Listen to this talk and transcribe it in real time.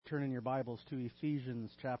turn in your Bibles to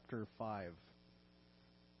Ephesians chapter 5.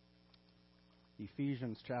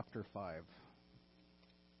 Ephesians chapter 5.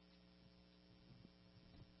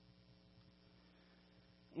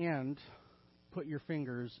 And put your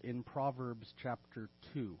fingers in Proverbs chapter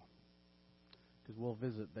 2, because we'll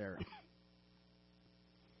visit there.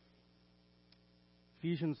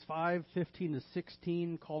 Ephesians 5:15 to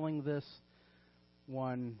 16, calling this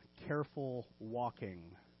one careful walking.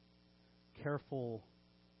 Careful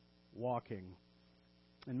walking.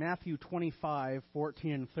 In Matthew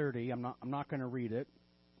 25:14 and 30, I'm not going to read it,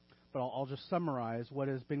 but I'll just summarize what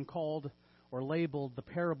has been called or labeled the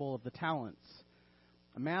parable of the talents.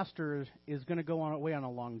 A master is going to go away on a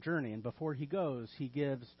long journey, and before he goes, he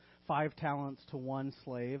gives 5 talents to one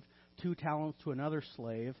slave, 2 talents to another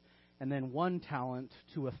slave, and then 1 talent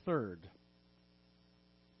to a third.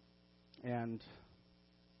 And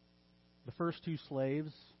the first 2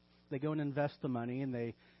 slaves, they go and invest the money, and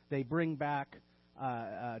they bring back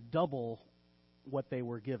double what they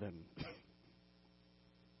were given.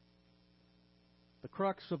 The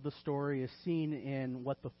crux of the story is seen in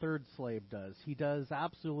what the third slave does. He does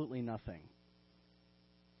absolutely nothing.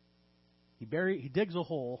 He digs a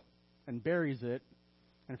hole and buries it,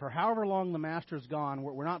 and for however long the master's gone,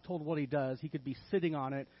 we're not told what he does. He could be sitting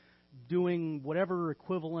on it, doing whatever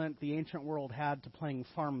equivalent the ancient world had to playing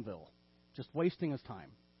Farmville, just wasting his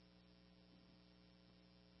time.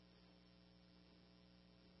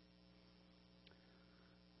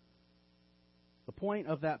 The point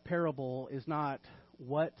of that parable is not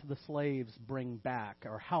what the slaves bring back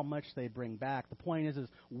or how much they bring back. The point is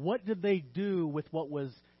what did they do with what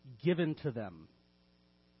was given to them?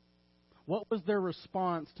 What was their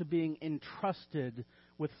response to being entrusted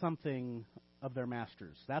with something of their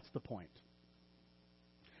master's? That's the point.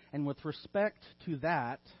 And with respect to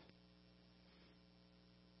that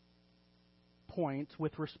point,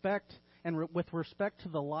 with respect to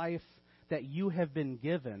the life that you have been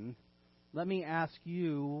given, let me ask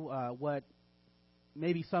you what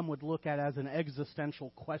maybe some would look at as an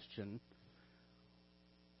existential question.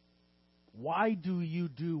 Why do you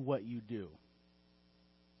do what you do?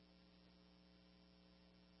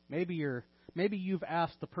 Maybe you've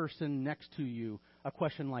asked the person next to you a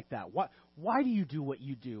question like that. Why do you do what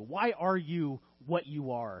you do? Why are you what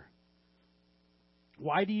you are?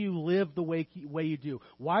 Why do you live the way you do?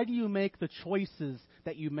 Why do you make the choices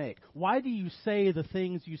that you make? Why do you say the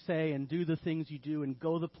things you say and do the things you do and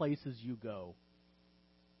go the places you go?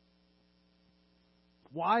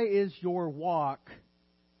 Why is your walk,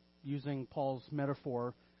 using Paul's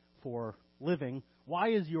metaphor for living, why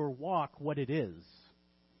is your walk what it is?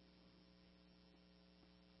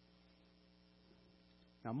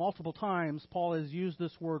 Now, multiple times, Paul has used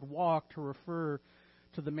this word walk to refer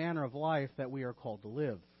to the manner of life that we are called to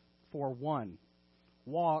live. For one,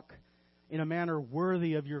 walk in a manner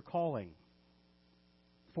worthy of your calling.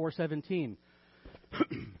 4:17,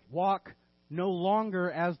 walk no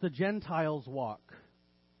longer as the Gentiles walk.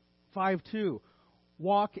 5:2,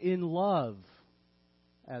 walk in love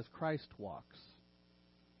as Christ walks.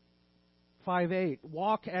 5:8,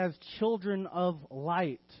 walk as children of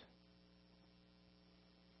light.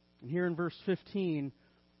 And here in verse 15,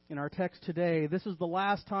 in our text today, this is the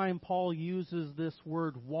last time Paul uses this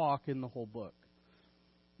word walk in the whole book.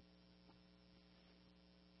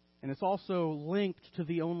 And it's also linked to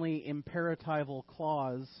the only imperatival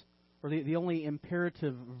clause, or the only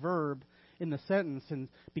imperative verb in the sentence. And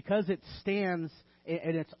because it stands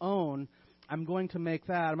in its own, I'm going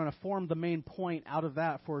to form the main point out of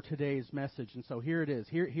that for today's message. And so here it is.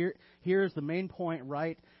 Here's the main point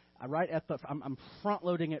I'm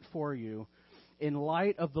front-loading it for you. In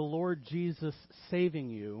light of the Lord Jesus saving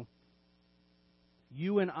you,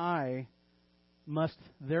 you and I must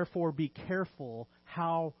therefore be careful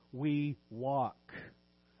how we walk.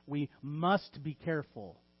 We must be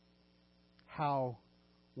careful how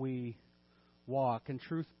we walk. And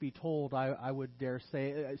truth be told, I would dare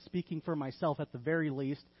say, speaking for myself at the very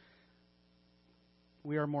least,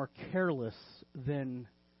 we are more careless than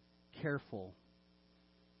careful.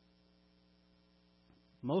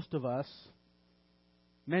 Most of us,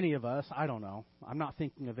 many of us, I don't know. I'm not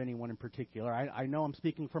thinking of anyone in particular. I know I'm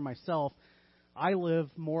speaking for myself. I live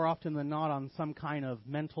more often than not on some kind of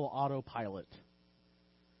mental autopilot.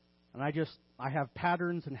 And I have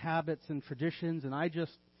patterns and habits and traditions, and I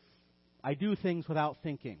do things without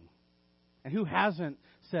thinking. And who hasn't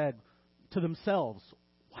said to themselves,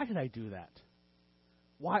 why did I do that?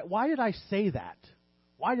 Why did I say that?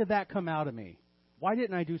 Why did that come out of me? Why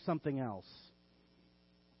didn't I do something else?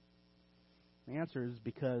 The answer is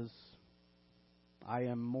because I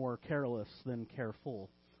am more careless than careful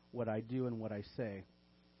what I do and what I say.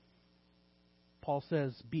 Paul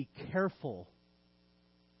says, be careful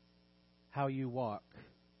how you walk.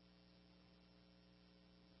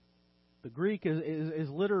 The Greek is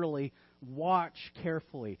literally watch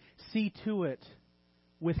carefully. See to it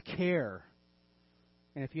with care.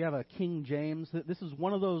 And if you have a King James, this is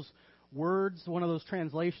one of those words, one of those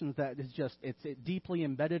translations that is just, it's deeply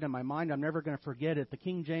embedded in my mind. I'm never going to forget it. The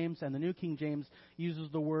King James and the New King James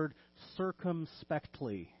uses the word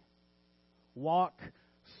circumspectly. Walk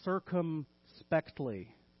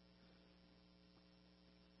circumspectly.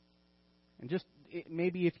 And just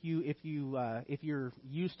maybe if you're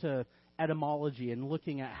used to etymology and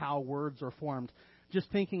looking at how words are formed,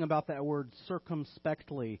 just thinking about that word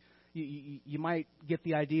circumspectly, you might get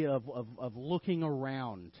the idea of looking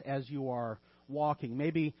around as you are walking.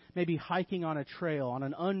 Maybe hiking on a trail, on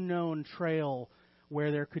an unknown trail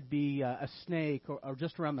where there could be a snake or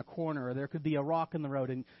just around the corner, or there could be a rock in the road,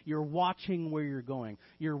 and you're watching where you're going.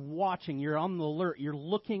 You're watching, you're on the alert, you're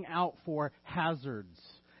looking out for hazards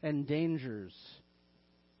and dangers,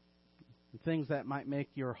 things that might make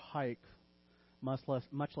your hike much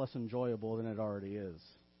less enjoyable than it already is.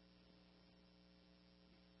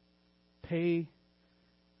 Pay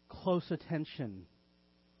close attention.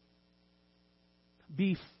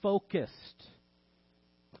 Be focused.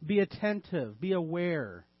 Be attentive. Be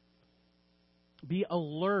aware. Be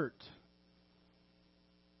alert.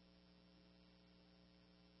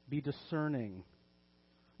 Be discerning.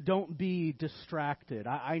 Don't be distracted.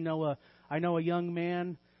 I know a young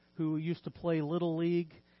man who used to play Little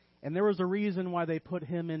League, and there was a reason why they put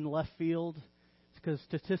him in left field. It's because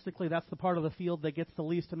statistically that's the part of the field that gets the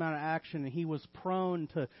least amount of action, and he was prone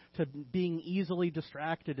to being easily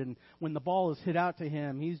distracted. And when the ball is hit out to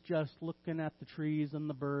him, he's just looking at the trees and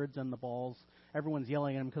the birds and the balls. Everyone's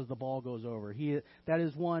yelling at him because the ball goes over. That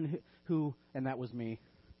is one who, and that was me,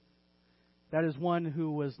 that is one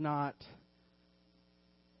who was not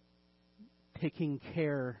taking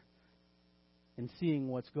care and seeing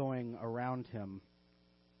what's going around him.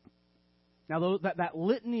 Now, that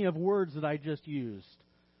litany of words that I just used,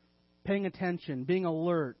 paying attention, being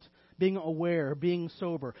alert, being aware, being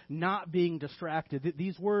sober, not being distracted,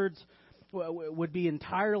 these words would be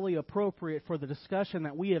entirely appropriate for the discussion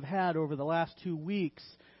that we have had over the last 2 weeks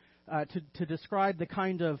to describe the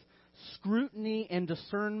kind of scrutiny and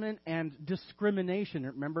discernment and discrimination.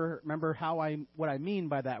 Remember what I mean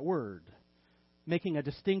by that word. Making a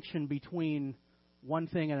distinction between one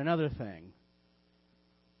thing and another thing.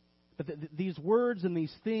 But these words and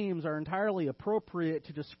these themes are entirely appropriate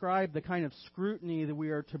to describe the kind of scrutiny that we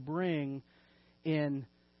are to bring in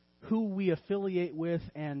who we affiliate with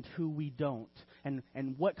and who we don't, and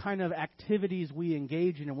what kind of activities we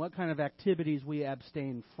engage in and what kind of activities we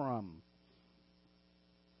abstain from.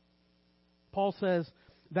 Paul says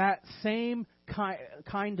that same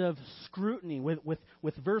kind of scrutiny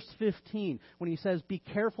with verse 15, when he says, be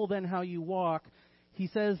careful then how you walk,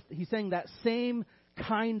 he's saying that same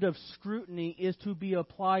kind of scrutiny is to be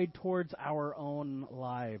applied towards our own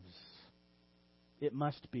lives. It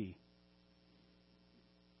must be.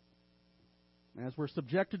 As we're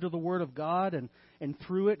subjected to the Word of God, and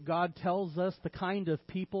through it, God tells us the kind of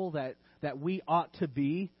people that we ought to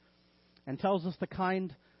be, and tells us the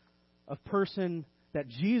kind of person that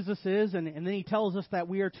Jesus is, and then He tells us that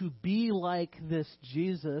we are to be like this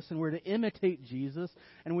Jesus, and we're to imitate Jesus,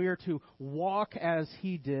 and we are to walk as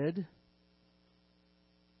He did.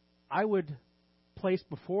 I would place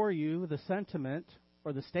before you the sentiment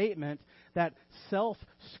or the statement that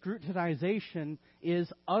self-scrutinization is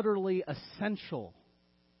utterly essential.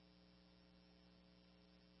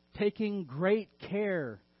 Taking great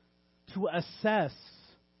care to assess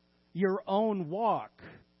your own walk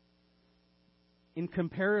in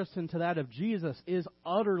comparison to that of Jesus is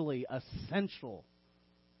utterly essential.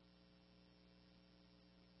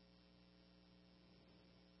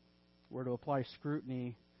 We're to apply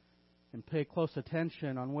scrutiny and pay close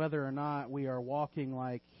attention on whether or not we are walking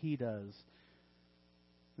like He does.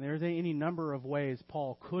 And there's any number of ways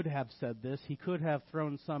Paul could have said this. He could have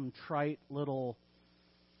thrown some trite little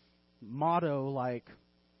motto like,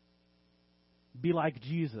 be like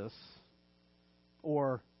Jesus,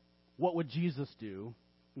 or what would Jesus do,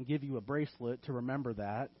 and give you a bracelet to remember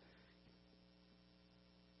that.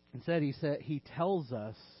 Instead, he tells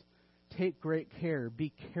us, take great care,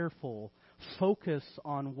 be careful, focus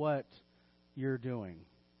on what you're doing.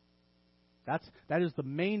 That is the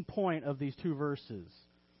main point of these 2 verses.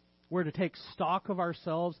 We're to take stock of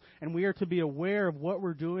ourselves, and we are to be aware of what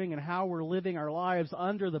we're doing and how we're living our lives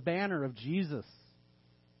under the banner of Jesus.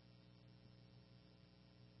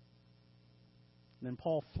 And then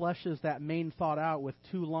Paul fleshes that main thought out with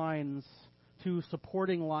 2 two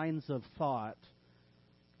supporting lines of thought,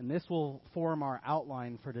 and this will form our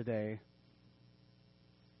outline for today.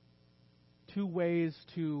 Two ways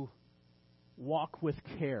to walk with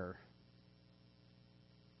care.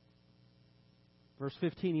 Verse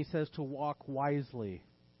 15, he says to walk wisely.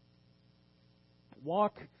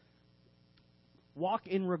 Walk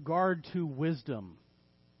in regard to wisdom.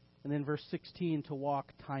 And then verse 16, to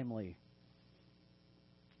walk timely.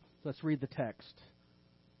 Let's read the text.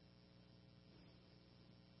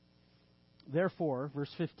 Therefore,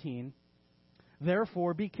 verse 15,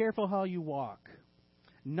 therefore be careful how you walk,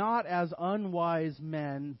 not as unwise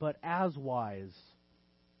men, but as wise,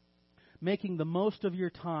 making the most of your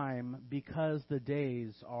time, because the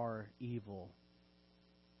days are evil.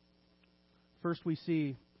 First, we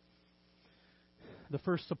see the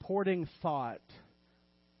first supporting thought,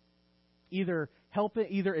 either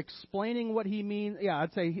explaining what he means. Yeah,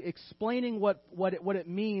 I'd say explaining what it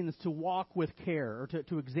means to walk with care, or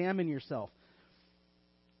to examine yourself.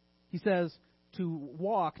 He says to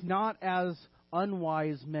walk not as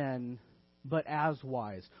unwise men, but as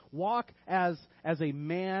wise. Walk as a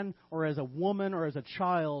man or as a woman or as a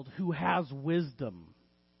child who has wisdom.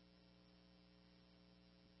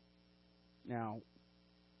 Now,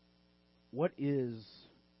 what is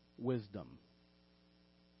wisdom?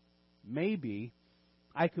 Maybe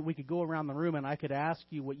we could go around the room and I could ask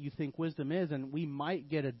you what you think wisdom is, and we might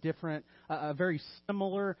get a very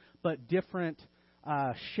similar but different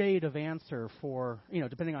shade of answer for,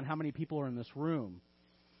 depending on how many people are in this room.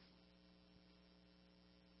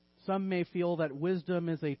 Some may feel that wisdom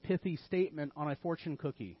is a pithy statement on a fortune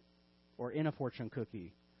cookie or in a fortune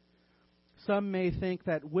cookie. Some may think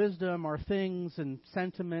that wisdom are things and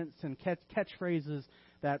sentiments and catchphrases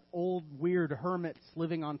that old weird hermits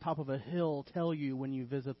living on top of a hill tell you when you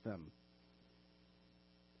visit them.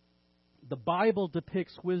 The Bible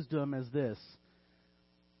depicts wisdom as this: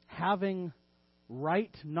 having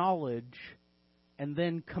right knowledge and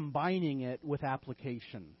then combining it with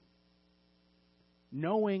application.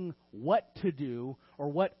 Knowing what to do or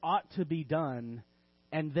what ought to be done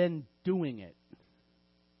and then doing it.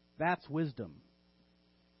 That's wisdom.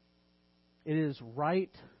 It is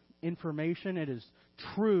right information. It is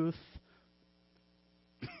truth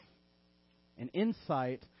and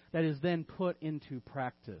insight that is then put into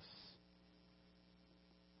practice.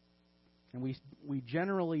 And we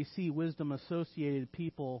generally see wisdom associated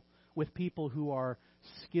with people who are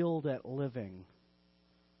skilled at living.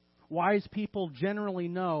 Wise people generally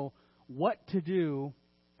know what to do,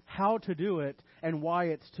 how to do it, and why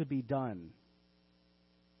it's to be done.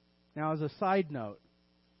 Now, as a side note,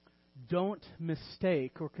 don't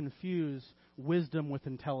mistake or confuse wisdom with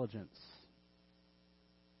intelligence.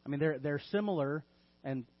 I mean, they're similar,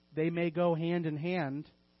 and they may go hand in hand.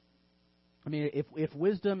 I mean, if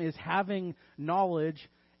wisdom is having knowledge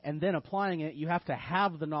and then applying it, you have to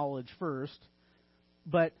have the knowledge first.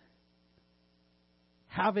 But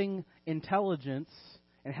having intelligence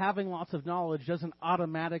and having lots of knowledge doesn't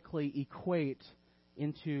automatically equate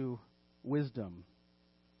into wisdom.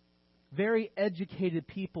 Very educated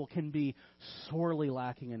people can be sorely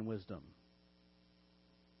lacking in wisdom.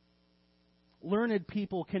 Learned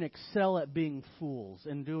people can excel at being fools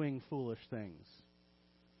and doing foolish things.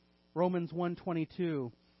 Romans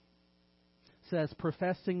 1:22 says,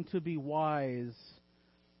 professing to be wise.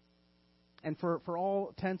 And for all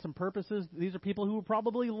intents and purposes, these are people who were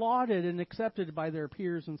probably lauded and accepted by their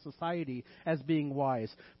peers in society as being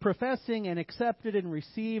wise. Professing and accepted and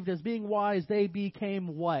received as being wise, they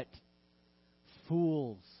became what?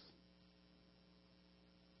 Fools.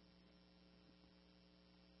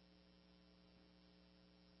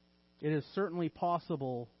 It is certainly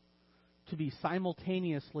possible to be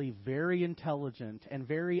simultaneously very intelligent and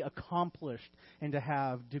very accomplished and to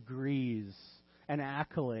have degrees and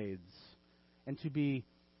accolades and to be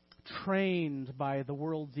trained by the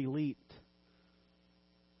world's elite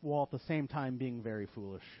while at the same time being very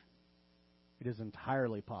foolish. It is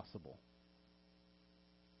entirely possible.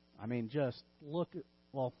 I mean, just look at,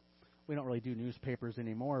 well, we don't really do newspapers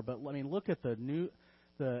anymore, but I mean, look at the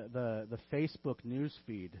Facebook news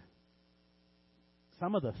feed.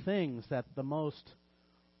 Some of the things that the most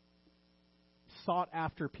sought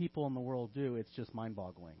after people in the world do, it's just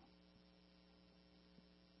mind-boggling.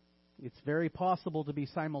 It's very possible to be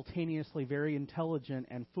simultaneously very intelligent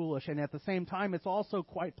and foolish, and at the same time, it's also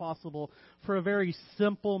quite possible for a very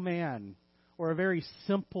simple man or a very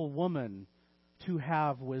simple woman to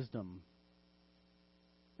have wisdom.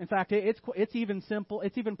 In fact, it's even simple.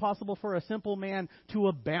 It's even possible for a simple man to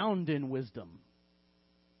abound in wisdom.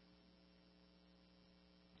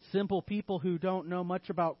 Simple people who don't know much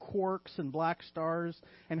about quarks and black stars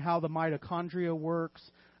and how the mitochondria works,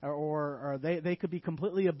 or they could be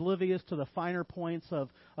completely oblivious to the finer points of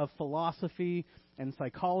philosophy and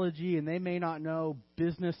psychology, and they may not know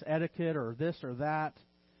business etiquette or this or that.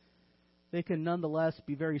 They can nonetheless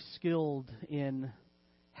be very skilled in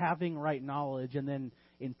having right knowledge and then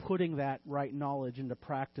in putting that right knowledge into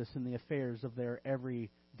practice in the affairs of their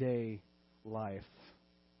everyday life.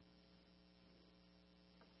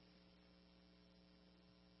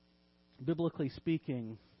 Biblically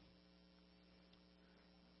speaking,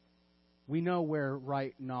 we know where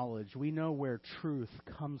right knowledge, we know where truth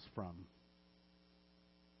comes from.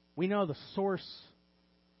 We know the source,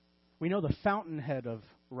 we know the fountainhead of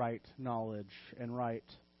right knowledge and right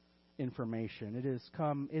information. It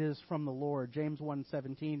is from the Lord. James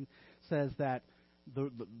 1:17 says that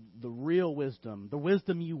the real wisdom, the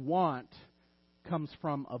wisdom you want, comes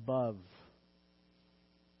from above.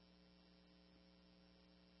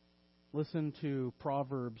 Listen to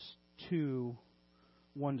Proverbs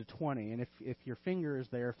 2:1-20, and if your finger is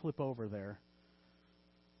there, flip over there.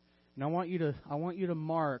 And I want you to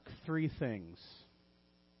mark three things.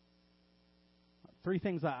 Three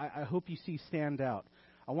things I hope you see stand out.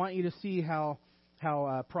 I want you to see how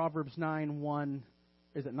Proverbs 9:1,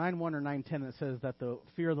 is it 9:1 or 9:10 that says that the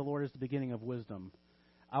fear of the Lord is the beginning of wisdom.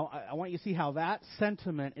 I want you to see how that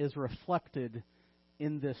sentiment is reflected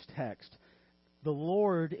in this text. The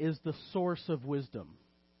Lord is the source of wisdom.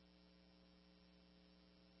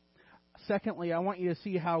 Secondly, I want you to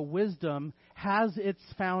see how wisdom has its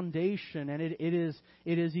foundation, and it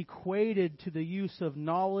is equated to the use of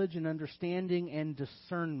knowledge and understanding and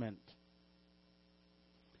discernment.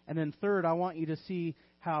 And then third, I want you to see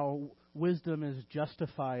how wisdom is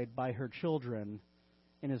justified by her children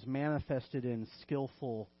and is manifested in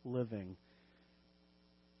skillful living.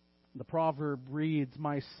 The proverb reads,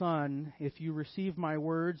 "My son, if you receive my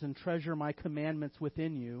words and treasure my commandments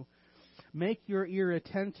within you, make your ear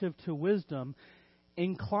attentive to wisdom,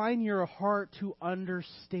 incline your heart to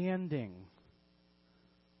understanding.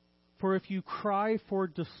 For if you cry for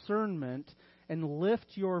discernment and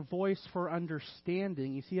lift your voice for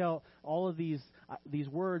understanding," you see how all of these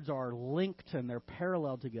words are linked and they're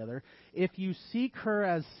parallel together. "If you seek her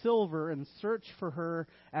as silver and search for her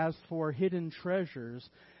as for hidden treasures,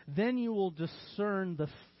 then you will discern the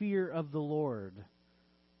fear of the Lord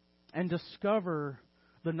and discover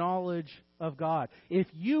the knowledge of God." If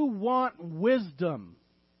you want wisdom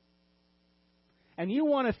and you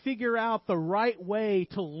want to figure out the right way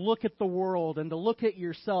to look at the world and to look at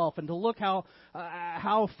yourself and to look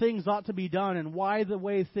how things ought to be done and why the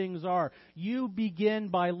way things are, you begin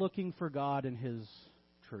by looking for God and His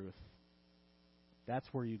truth.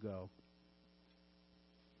 That's where you go.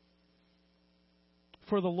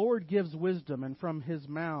 "For the Lord gives wisdom, and from His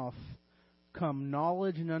mouth come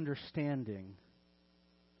knowledge and understanding.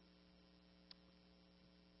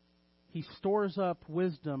 He stores up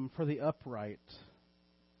wisdom for the upright,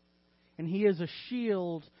 and He is a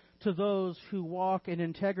shield to those who walk in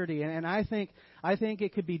integrity." And I think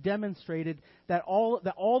it could be demonstrated that all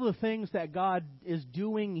the things that God is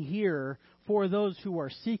doing here for those who are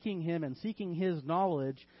seeking Him and seeking His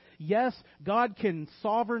knowledge, yes, God can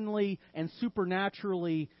sovereignly and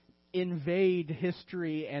supernaturally invade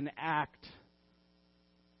history and act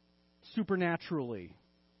supernaturally.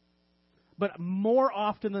 But more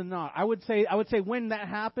often than not, I would say when that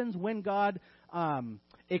happens, when God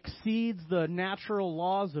exceeds the natural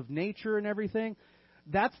laws of nature and everything,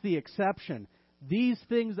 that's the exception. These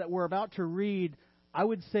things that we're about to read, I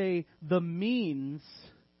would say the means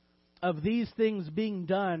of these things being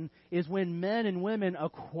done is when men and women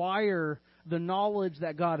acquire the knowledge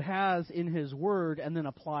that God has in His Word and then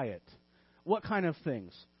apply it. What kind of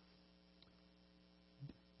things?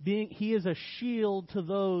 He is a shield to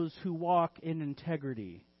those who walk in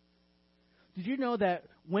integrity. Did you know that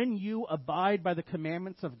when you abide by the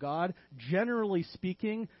commandments of God, generally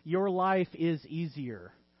speaking, your life is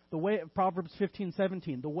easier? The way Proverbs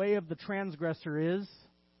 15:17, the way of the transgressor is,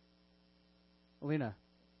 Alina,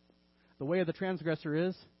 the way of the transgressor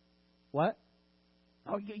is what?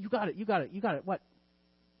 Oh, you got it. What?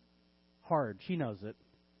 Hard. She knows it.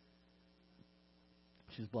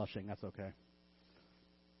 She's blushing. That's okay.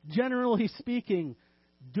 Generally speaking,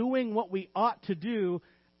 doing what we ought to do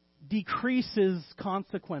decreases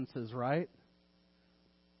consequences, right?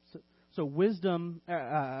 So wisdom,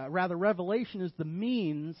 revelation is the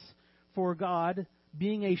means for God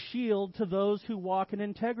being a shield to those who walk in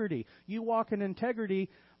integrity. You walk in integrity,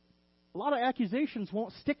 a lot of accusations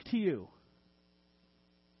won't stick to you.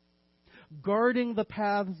 Guarding the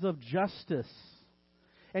paths of justice,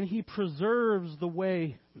 and He preserves the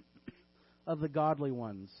way of the godly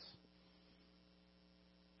ones.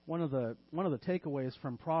 One of the takeaways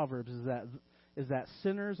from Proverbs is that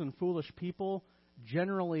sinners and foolish people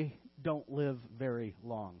generally don't live very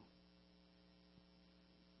long.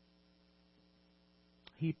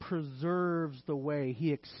 He preserves the way.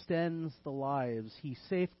 He extends the lives. He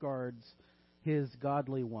safeguards his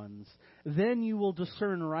godly ones. Then you will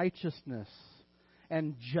discern righteousness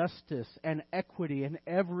and justice and equity and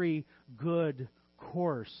every good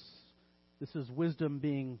course. This is wisdom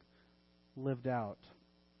being lived out.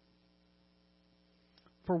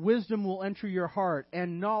 For wisdom will enter your heart,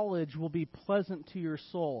 and knowledge will be pleasant to your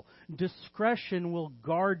soul. Discretion will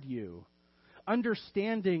guard you.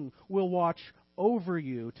 Understanding will watch over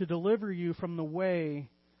you to deliver you from the way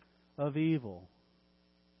of evil.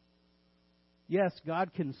 Yes,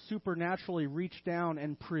 God can supernaturally reach down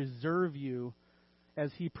and preserve you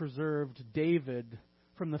as He preserved David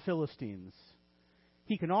from the Philistines.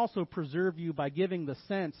 He can also preserve you by giving the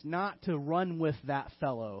sense not to run with that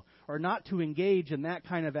fellow or not to engage in that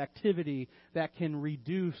kind of activity that can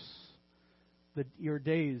reduce your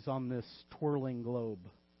days on this twirling globe.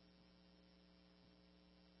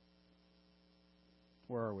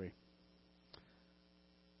 Where are we?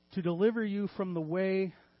 To deliver you from the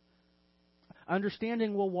way,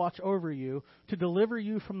 understanding will watch over you, to deliver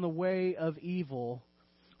you from the way of evil,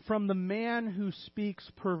 from the man who speaks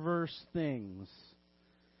perverse things,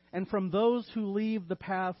 and from those who leave the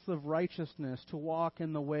paths of righteousness to walk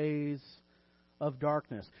in the ways of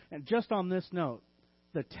darkness. And just on this note,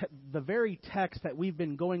 the very text that we've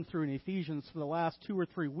been going through in Ephesians for the last 2 or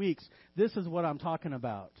 3 weeks, this is what I'm talking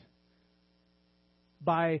about.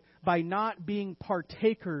 By not being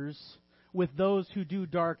partakers with those who do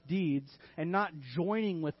dark deeds and not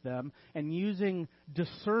joining with them and using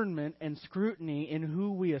discernment and scrutiny in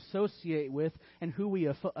who we associate with and who we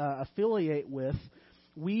affiliate with,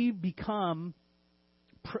 we become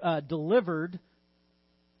delivered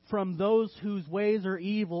from those whose ways are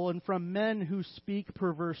evil and from men who speak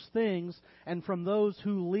perverse things and from those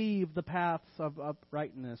who leave the paths of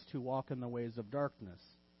uprightness to walk in the ways of darkness,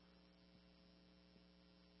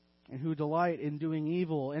 and who delight in doing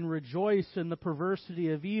evil and rejoice in the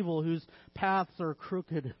perversity of evil, whose paths are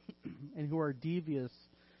crooked and who are devious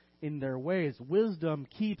in their ways. Wisdom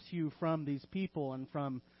keeps you from these people and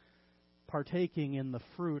from partaking in the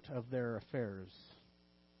fruit of their affairs.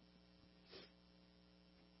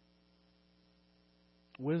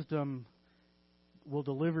 Wisdom will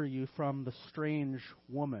deliver you from the strange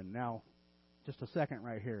woman. Now, just a second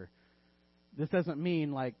right here. This doesn't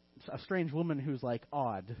mean like a strange woman who's like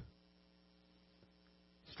odd.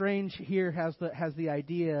 Strange here has the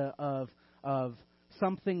idea of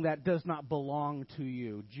something that does not belong to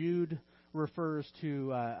you. Jude refers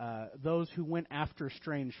to those who went after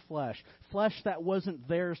strange flesh that wasn't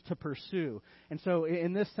theirs to pursue. And so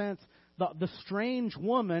in this sense, the strange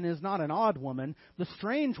woman is not an odd woman. The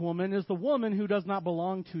strange woman is the woman who does not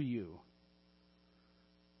belong to you.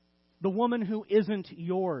 The woman who isn't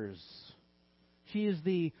yours. She is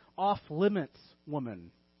the off-limits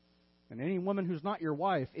woman. And any woman who's not your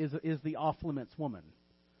wife is the off-limits woman.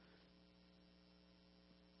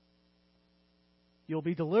 You'll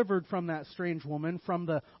be delivered from that strange woman, from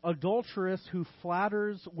the adulteress who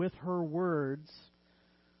flatters with her words,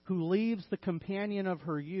 who leaves the companion of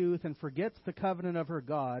her youth and forgets the covenant of her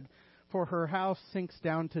God. For her house sinks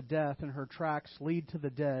down to death, and her tracks lead to the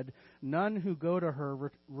dead. None who go to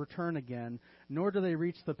her return again, nor do they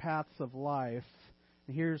reach the paths of life.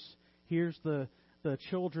 And here's the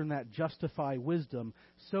children that justify wisdom.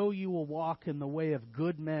 So you will walk in the way of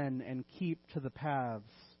good men and keep to the paths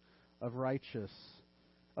of the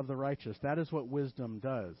righteous. That is what wisdom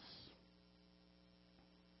does.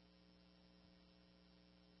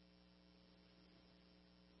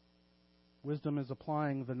 Wisdom is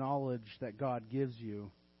applying the knowledge that God gives you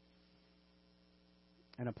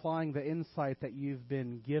and applying the insight that you've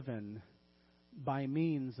been given by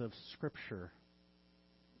means of Scripture.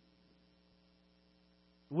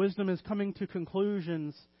 Wisdom is coming to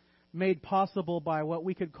conclusions made possible by what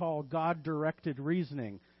we could call God-directed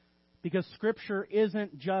reasoning. Because Scripture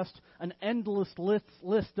isn't just an endless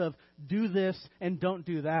list of do this and don't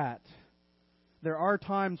do that. There are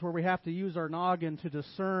times where we have to use our noggin to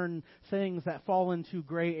discern things that fall into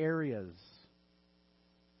gray areas.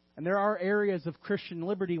 And there are areas of Christian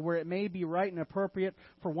liberty where it may be right and appropriate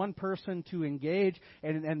for one person to engage,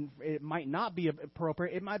 and it might not be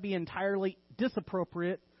appropriate. It might be entirely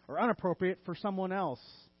disappropriate or inappropriate for someone else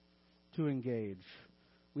to engage.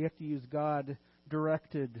 We have to use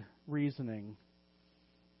God-directed reasoning.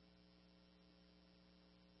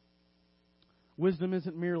 Wisdom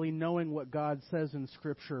isn't merely knowing what God says in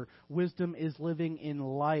Scripture. Wisdom is living in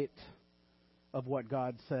light of what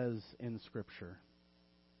God says in Scripture.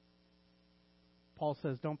 Paul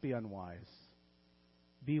says, don't be unwise.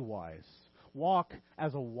 Be wise. Walk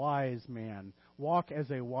as a wise man. Walk as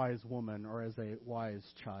a wise woman or as a wise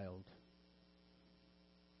child.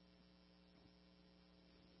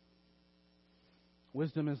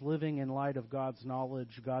 Wisdom is living in light of God's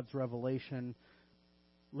knowledge, God's revelation,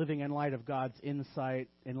 living in light of God's insight,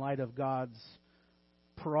 in light of God's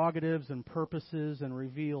prerogatives and purposes and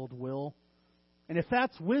revealed will. And if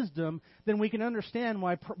that's wisdom, then we can understand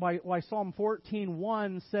why Psalm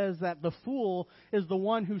 14:1 says that the fool is the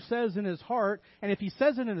one who says in his heart, and if he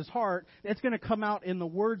says it in his heart, it's going to come out in the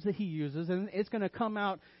words that he uses, and it's going to come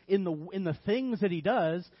out in the things that he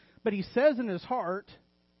does. But he says in his heart,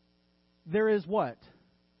 there is what?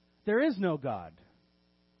 There is no God.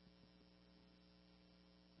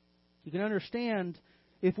 You can understand,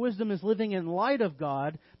 if wisdom is living in light of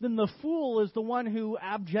God, then the fool is the one who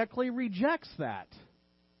abjectly rejects that.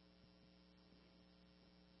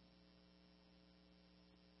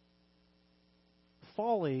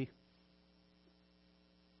 Folly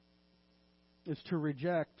is to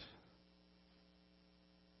reject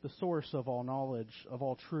the source of all knowledge, of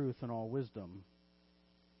all truth, and all wisdom.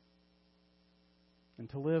 And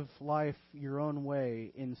to live life your own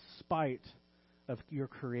way in spite of your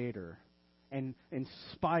Creator. And in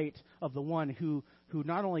spite of the one who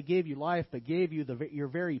not only gave you life, but gave you your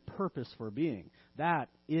very purpose for being. That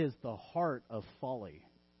is the heart of folly.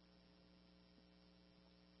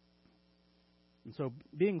 And so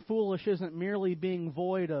being foolish isn't merely being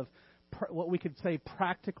void of what we could say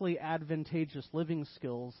practically advantageous living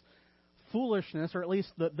skills. Foolishness, or at least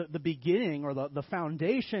the beginning or the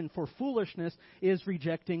foundation for foolishness, is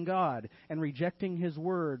rejecting God and rejecting His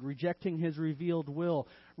Word, rejecting His revealed will,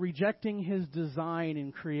 rejecting His design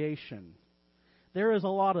in creation. There is a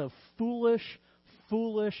lot of foolish,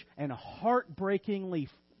 and heartbreakingly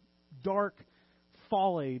dark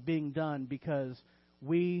folly being done because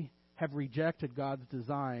we have rejected God's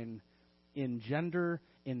design in gender,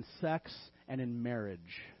 in sex, and in marriage.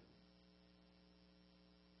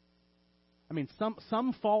 I mean,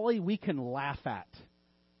 some folly we can laugh at.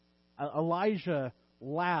 Elijah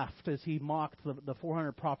laughed as he mocked the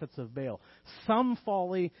 400 prophets of Baal. Some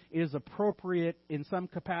folly is appropriate in some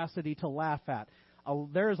capacity to laugh at.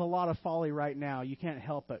 There is a lot of folly right now. You can't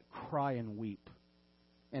help but cry and weep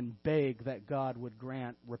and beg that God would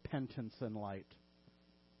grant repentance and light.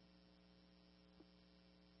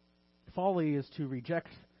 Folly is to reject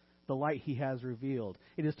the light He has revealed.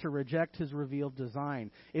 It is to reject His revealed design.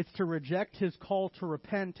 It's to reject His call to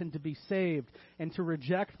repent and to be saved, and to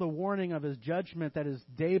reject the warning of His judgment that is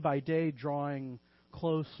day by day drawing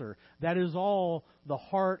closer. That is all the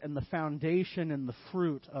heart and the foundation and the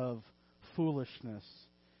fruit of foolishness.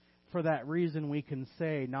 For that reason, we can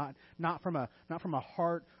say, not from a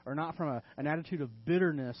heart or not from an attitude of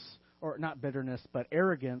bitterness, or not bitterness, but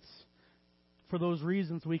arrogance. For those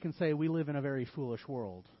reasons, we can say we live in a very foolish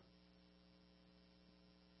world.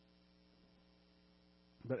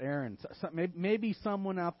 But Aaron, maybe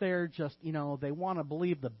someone out there just, they want to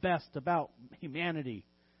believe the best about humanity.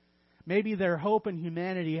 Maybe their hope in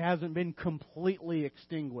humanity hasn't been completely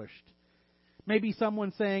extinguished. Maybe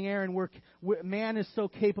someone saying, Aaron, man is so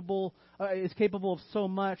capable, is capable of so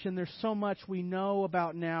much, and there's so much we know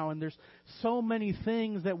about now, and there's so many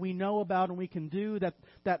things that we know about and we can do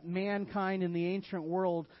that mankind in the ancient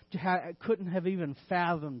world couldn't have even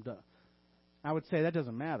fathomed. I would say that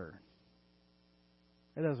doesn't matter.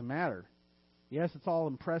 It doesn't matter. Yes, it's all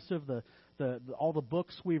impressive, all the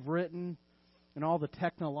books we've written and all the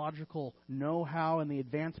technological know-how and the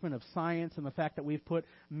advancement of science and the fact that we've put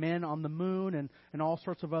men on the moon and all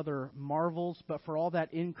sorts of other marvels. But for all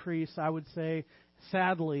that increase, I would say,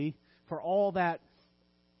 sadly, for all that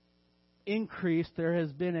increase, there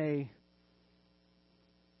has been a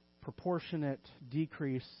proportionate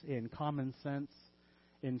decrease in common sense,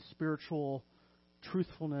 in spiritual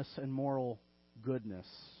truthfulness and moral goodness.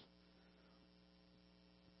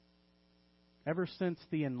 Ever since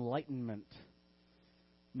the Enlightenment,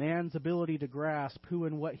 man's ability to grasp who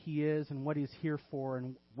and what he is and what he's here for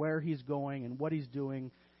and where he's going and what he's doing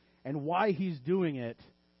and why he's doing it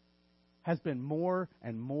has been more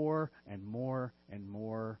and more and more and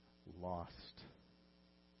more lost.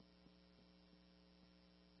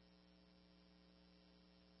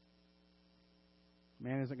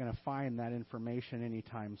 Man isn't going to find that information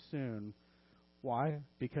anytime soon. Why?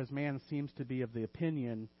 Because man seems to be of the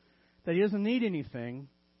opinion that he doesn't need anything,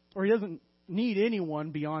 or he doesn't need anyone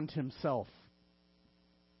beyond himself.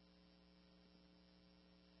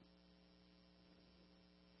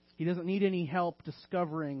 He doesn't need any help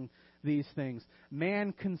discovering these things.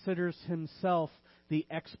 Man considers himself the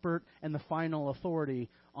expert and the final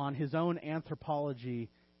authority on his own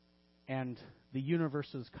anthropology and the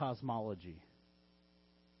universe's cosmology.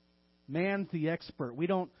 Man's the expert. We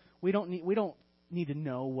don't need to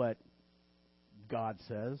know what God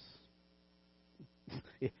says,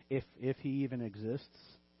 if He even exists.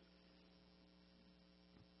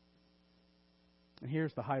 And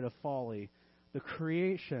here's the height of folly: the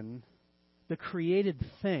creation, the created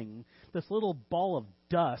thing, this little ball of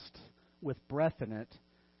dust with breath in it,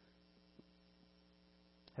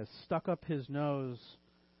 has stuck up his nose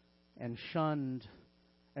and shunned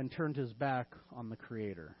and turned his back on the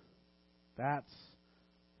Creator. That's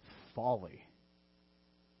folly.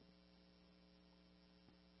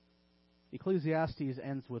 Ecclesiastes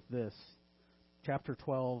ends with this, chapter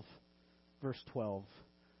 12, verse 12.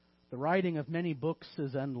 The writing of many books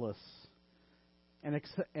is endless,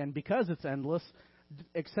 and because it's endless,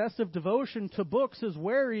 excessive devotion to books is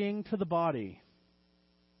wearying to the body.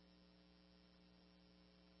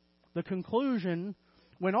 The conclusion,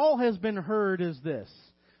 when all has been heard, is this: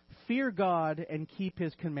 fear God and keep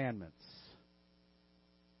His commandments.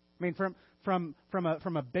 I mean,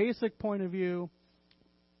 from a basic point of view,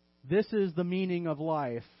 this is the meaning of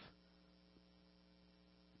life.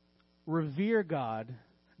 Revere God.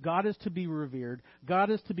 God is to be revered. God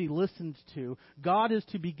is to be listened to. God is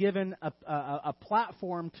to be given a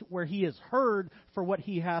platform where He is heard for what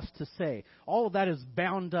He has to say. All of that is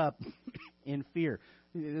bound up in fear.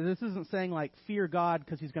 This isn't saying like fear God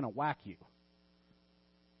because He's going to whack you.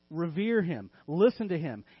 Revere Him. Listen to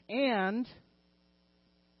Him. And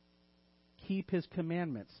keep His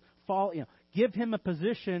commandments. Give Him a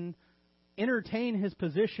position. Entertain His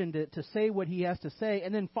position to say what He has to say,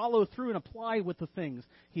 and then follow through and apply with the things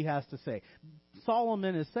He has to say.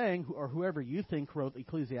 Solomon is saying, or whoever you think wrote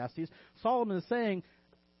Ecclesiastes, Solomon is saying,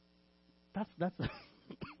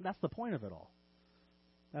 that's the point of it all.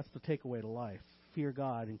 That's the takeaway to life. Fear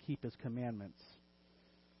God and keep His commandments.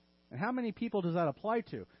 And how many people does that apply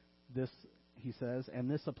to? This, he says, and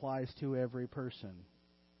this applies to every person.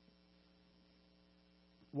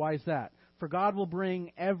 Why is that? For God will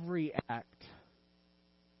bring every act.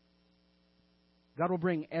 God will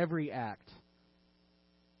bring every act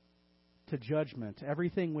to judgment.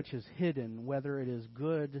 Everything which is hidden, whether it is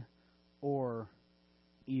good or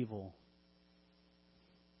evil.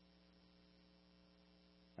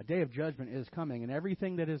 A day of judgment is coming, and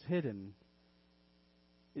everything that is hidden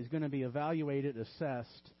is going to be evaluated,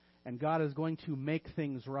 assessed, and God is going to make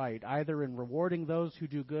things right, either in rewarding those who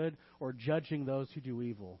do good or judging those who do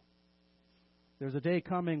evil. There's a day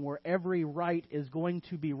coming where every right is going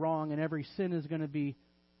to be wrong and every sin is going to be,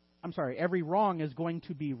 every wrong is going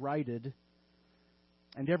to be righted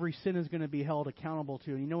and every sin is going to be held accountable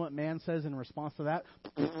to. And you know what man says in response to that?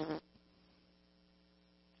 Because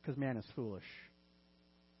man is foolish.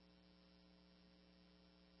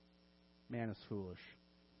 Man is foolish.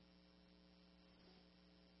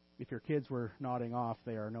 If your kids were nodding off,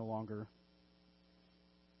 they are no longer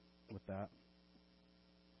with that.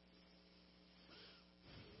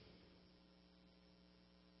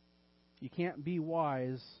 You can't be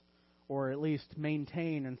wise, or at least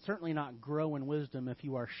maintain, and certainly not grow in wisdom if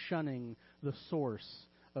you are shunning the source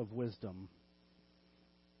of wisdom.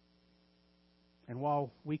 And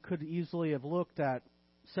while we could easily have looked at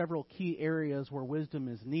several key areas where wisdom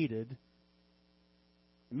is needed,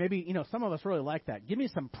 maybe, some of us really like that. Give me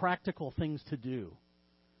some practical things to do.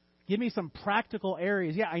 Give me some practical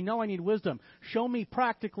areas. Yeah, I know I need wisdom. Show me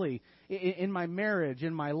practically in my marriage,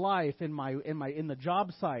 in my life, in the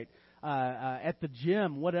job site, at the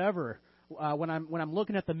gym, whatever. When I'm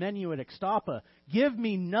looking at the menu at Ixtapa, give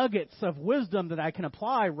me nuggets of wisdom that I can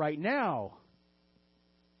apply right now.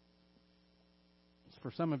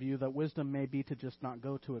 For some of you, that wisdom may be to just not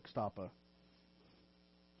go to Ixtapa.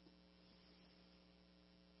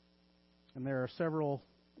 And there are several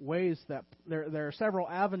ways that there are several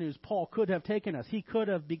avenues Paul could have taken us. He could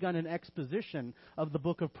have begun an exposition of the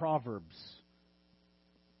book of Proverbs.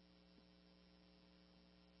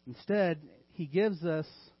 Instead, he gives us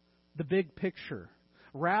the big picture.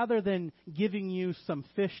 Rather than giving you some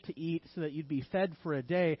fish to eat so that you'd be fed for a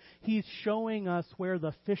day, he's showing us where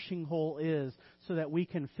the fishing hole is so that we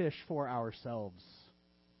can fish for ourselves.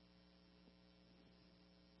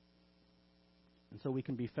 And so we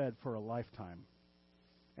can be fed for a lifetime.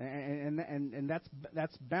 And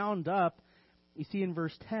that's bound up, you see in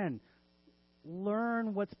verse 10,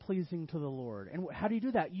 learn what's pleasing to the Lord. And how do you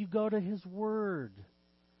do that? You go to His Word.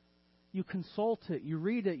 You consult it, you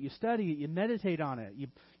read it, you study it, you meditate on it,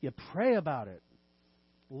 you pray about it.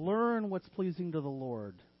 Learn what's pleasing to the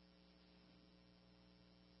Lord.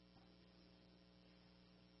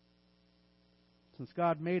 Since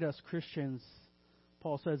God made us Christians,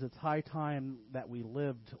 Paul says it's high time that we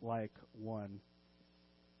lived like one.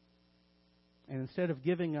 And instead of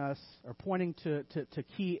giving us or pointing to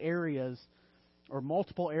key areas or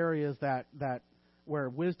multiple areas that where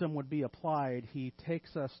wisdom would be applied, he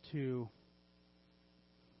takes us to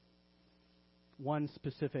one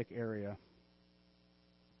specific area.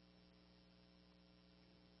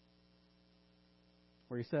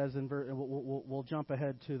 Where he says, we'll jump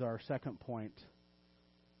ahead to our second point.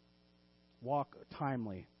 Walk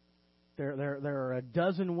timely. There are a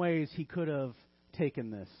dozen ways he could have taken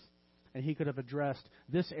this. And he could have addressed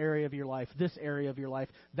this area of your life, this area of your life,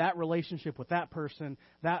 that relationship with that person,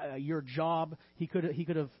 that your job. He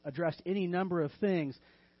could have addressed any number of things,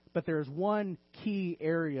 but there's one key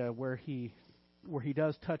area where he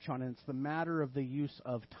does touch on, and it's the matter of the use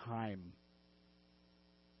of time.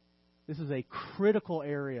 This is a critical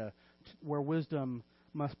area where wisdom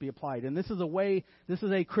must be applied, and this is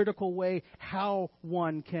a critical way how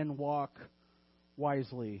one can walk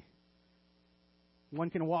wisely. One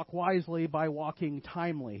can walk wisely by walking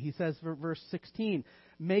timely. He says, verse 16,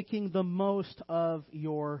 making the most of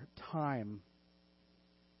your time.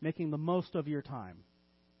 Making the most of your time.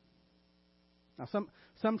 Now,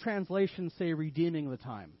 some translations say redeeming the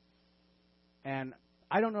time. And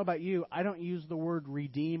I don't know about you, I don't use the word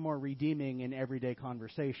redeem or redeeming in everyday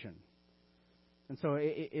conversation. And so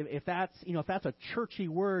if that's a churchy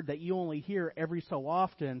word that you only hear every so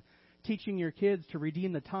often, teaching your kids to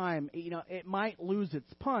redeem the time, it might lose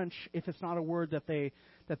its punch if it's not a word that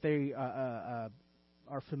they are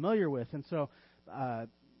familiar with. And so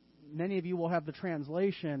many of you will have the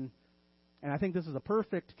translation, and I think this is a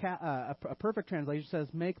perfect translation. It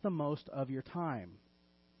says, "Make the most of your time."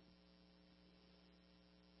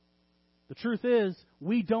 The truth is,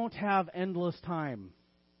 we don't have endless time.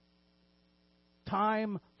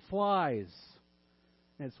 Time flies,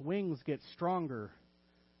 and its wings get stronger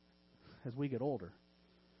as we get older.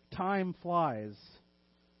 Time flies.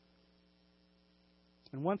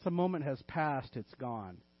 And once a moment has passed, it's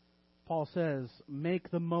gone. Paul says,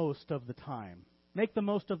 make the most of the time. Make the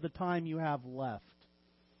most of the time you have left.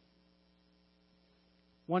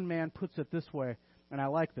 One man puts it this way, and I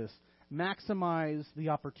like this. Maximize the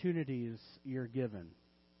opportunities you're given.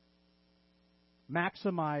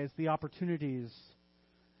 Maximize the opportunities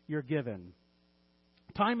you're given.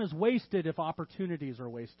 Time is wasted if opportunities are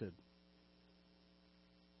wasted.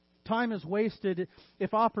 Time is wasted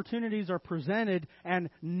if opportunities are presented and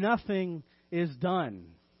nothing is done.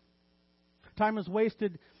 Time is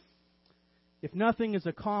wasted if nothing is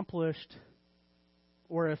accomplished,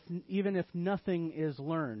 or even if nothing is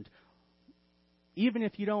learned. Even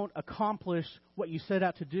if you don't accomplish what you set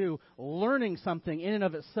out to do, learning something in and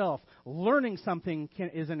of itself,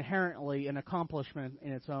 is inherently an accomplishment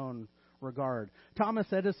in its own regard.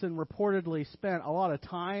 Thomas Edison reportedly spent a lot of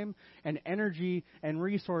time and energy and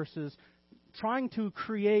resources trying to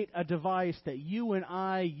create a device that you and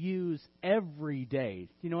I use every day.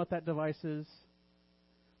 Do you know what that device is?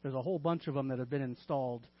 There's a whole bunch of them that have been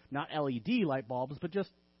installed. Not LED light bulbs, but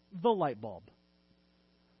just the light bulb.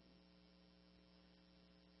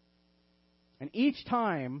 And each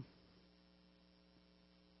time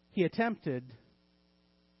he attempted,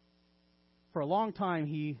 for a long time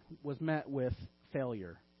he was met with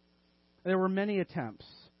failure. There were many attempts,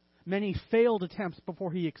 many failed attempts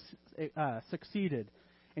before he succeeded.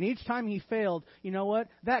 And each time he failed, you know what?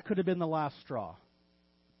 That could have been the last straw.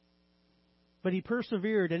 But he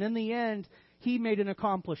persevered, and in the end, he made an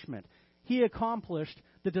accomplishment. He accomplished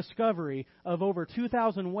the discovery of over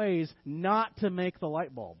 2,000 ways not to make the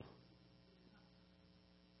light bulb.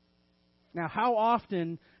 Now, how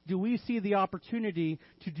often do we see the opportunity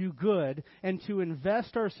to do good and to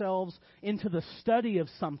invest ourselves into the study of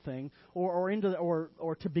something,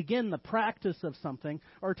 or to begin the practice of something,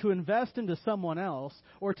 or to invest into someone else,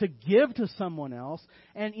 or to give to someone else?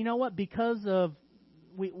 And you know what? Because of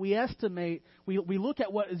we estimate, we look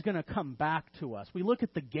at what is going to come back to us. We look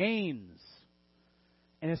at the gains,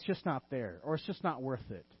 and it's just not there, or it's just not worth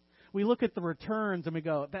it. We look at the returns and we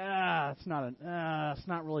go, it's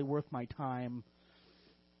not really worth my time.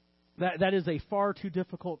 That is a far too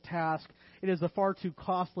difficult task. It is a far too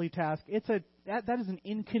costly task. That is an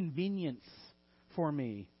inconvenience for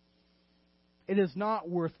me. It is not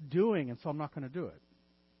worth doing, and so I'm not going to do it.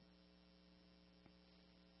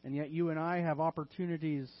 And yet you and I have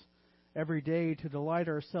opportunities every day to delight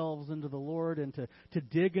ourselves into the Lord and to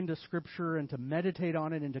dig into Scripture and to meditate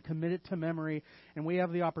on it and to commit it to memory. And we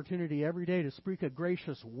have the opportunity every day to speak a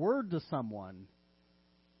gracious word to someone.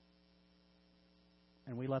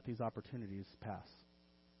 And we let these opportunities pass.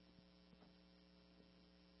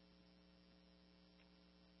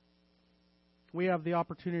 We have the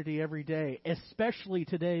opportunity every day, especially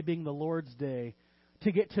today being the Lord's Day,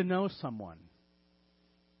 to get to know someone.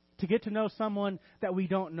 To get to know someone that we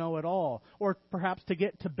don't know at all. Or perhaps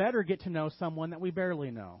to better get to know someone that we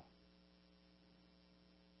barely know.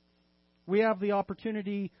 We have the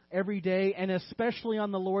opportunity every day, and especially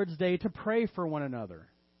on the Lord's Day, to pray for one another.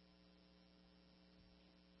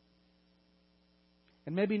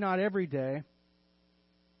 And maybe not every day,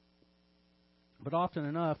 but often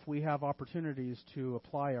enough, we have opportunities to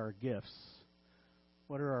apply our gifts.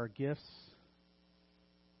 What are our gifts?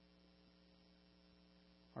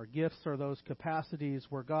 Our gifts are those capacities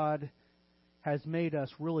where God has made us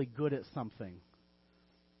really good at something,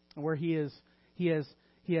 where He has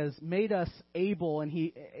made us able, and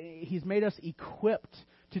He's made us equipped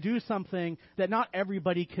to do something that not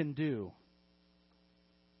everybody can do,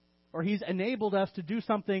 or He's enabled us to do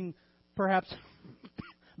something perhaps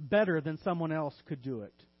better than someone else could do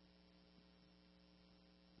it.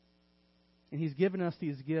 And He's given us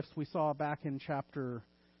these gifts. We saw back in chapter,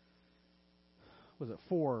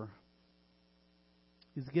 4?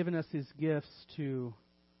 He's given us these gifts to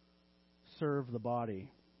serve the body,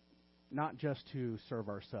 not just to serve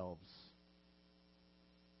ourselves.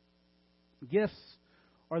 Gifts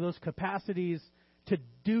are those capacities to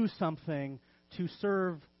do something to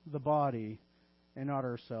serve the body and not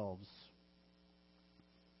ourselves.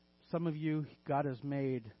 Some of you, God has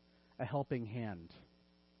made a helping hand.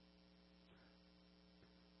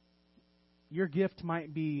 Your gift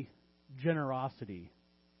might be generosity.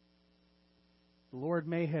 The Lord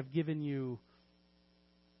may have given you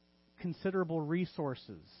considerable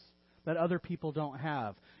resources that other people don't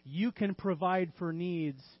have. You can provide for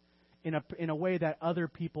needs in a way that other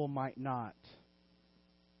people might not.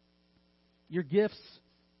 Your gifts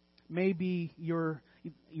may be your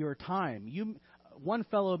time. One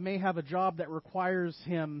fellow may have a job that requires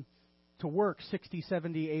him to work 60,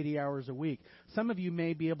 70, 80 hours a week. Some of you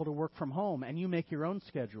may be able to work from home, and you make your own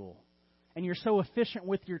schedule. And you're so efficient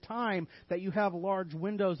with your time that you have large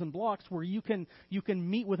windows and blocks where you can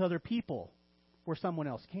meet with other people where someone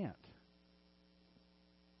else can't.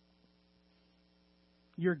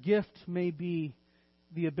 Your gift may be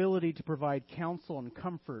the ability to provide counsel and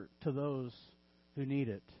comfort to those who need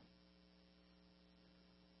it.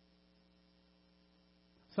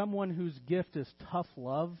 Someone whose gift is tough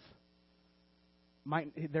love,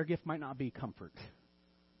 their gift might not be comfort.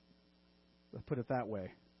 Let's put it that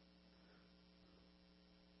way.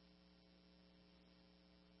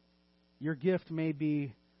 Your gift may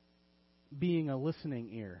be being a listening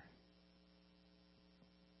ear.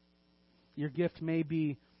 Your gift may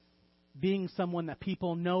be being someone that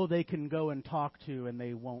people know they can go and talk to and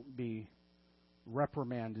they won't be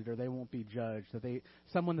reprimanded or they won't be judged.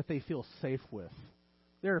 Someone that they feel safe with.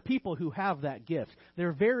 There are people who have that gift.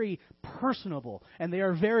 They're very personable, and they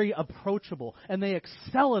are very approachable, and they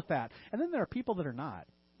excel at that. And then there are people that are not.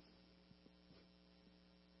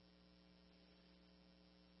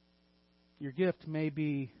 Your gift may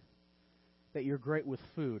be that you're great with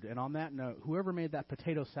food. And on that note, whoever made that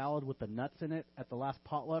potato salad with the nuts in it at the last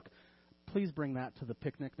potluck, please bring that to the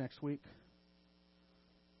picnic next week.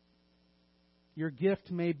 Your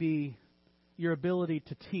gift may be your ability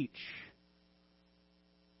to teach.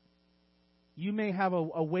 You may have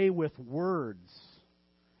a way with words.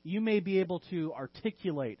 You may be able to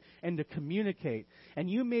articulate and to communicate. And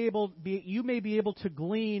you may be able to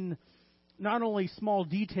glean not only small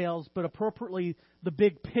details, but appropriately the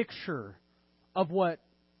big picture of what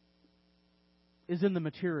is in the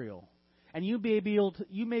material. And you may be able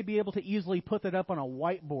to easily put that up on a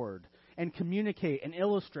whiteboard and communicate and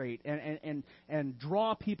illustrate and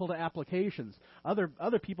draw people to applications.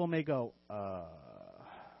 Other people may go,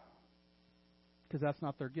 because that's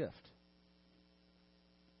not their gift.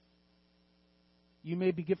 You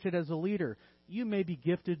may be gifted as a leader. You may be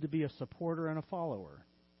gifted to be a supporter and a follower.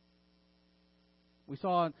 We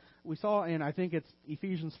saw in, I think it's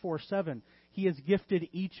Ephesians 4:7, He has gifted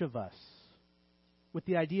each of us, with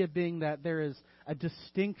the idea being that there is a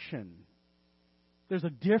distinction. There's a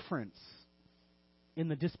difference in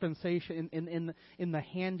the dispensation, in the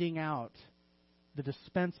handing out, the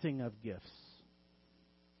dispensing of gifts.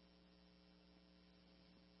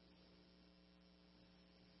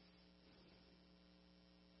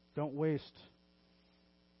 Don't waste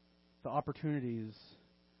the opportunities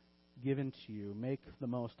given to you. Make the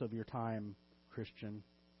most of your time, Christian.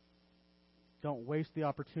 Don't waste the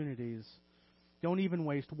opportunities. Don't even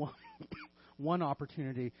waste one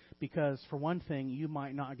opportunity, because for one thing, you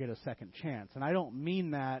might not get a second chance. And I don't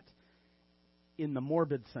mean that in the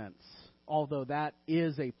morbid sense, although that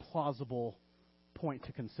is a plausible point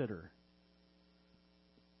to consider.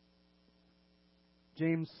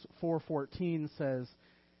 James 4:14 says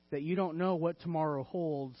that you don't know what tomorrow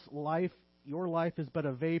holds. Your life is but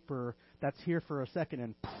a vapor that's here for a second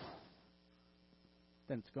and poof,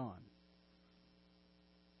 then it's gone.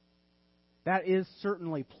 That is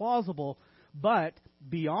certainly plausible, but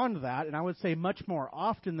beyond that, and I would say much more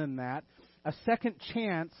often than that, a second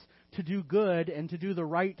chance to do good and to do the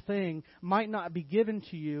right thing might not be given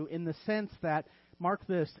to you, in the sense that, mark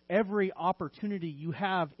this, every opportunity you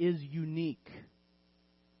have is unique.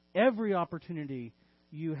 Every opportunity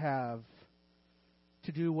you have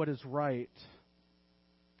to do what is right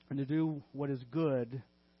and to do what is good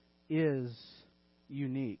is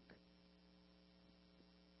unique.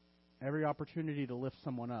 Every opportunity to lift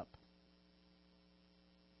someone up.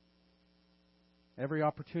 Every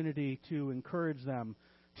opportunity to encourage them,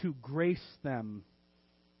 to grace them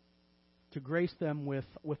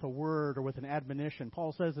with a word or with an admonition.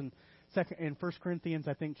 Paul says in 1 Corinthians,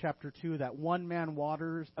 I think, chapter 2, that one man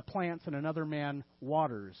plants and another man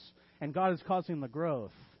waters. And God is causing the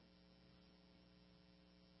growth.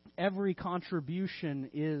 Every contribution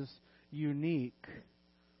is unique.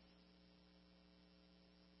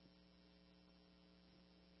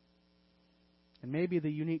 And maybe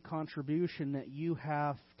the unique contribution that you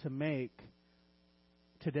have to make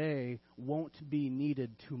today won't be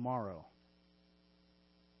needed tomorrow.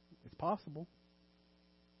 It's possible.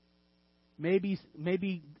 Maybe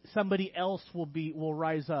somebody else will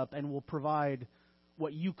rise up and will provide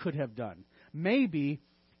what you could have done. Maybe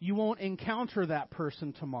you won't encounter that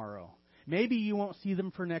person tomorrow. Maybe you won't see them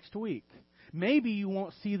for next week. Maybe you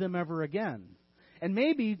won't see them ever again. And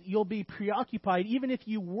maybe you'll be preoccupied, even if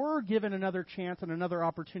you were given another chance and another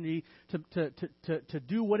opportunity to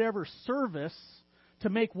do whatever service, to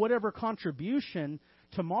make whatever contribution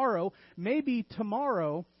tomorrow. Maybe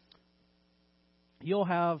tomorrow you'll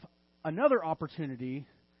have another opportunity,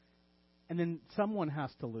 and then someone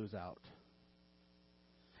has to lose out.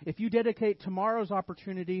 If you dedicate tomorrow's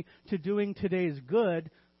opportunity to doing today's good,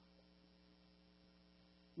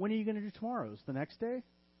 when are you going to do tomorrow's? The next day?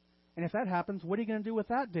 And if that happens, what are you going to do with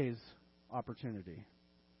that day's opportunity?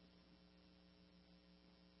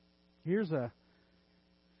 Here's a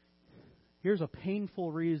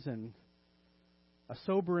painful reason, a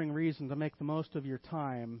sobering reason to make the most of your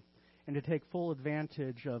time and to take full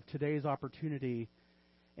advantage of today's opportunity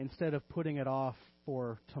instead of putting it off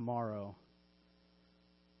for tomorrow.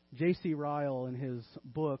 J.C. Ryle, in his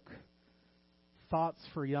book, Thoughts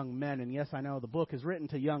for Young Men, and yes, I know the book is written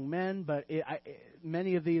to young men, but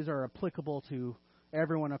many of these are applicable to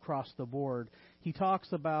everyone across the board. He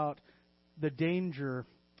talks about the danger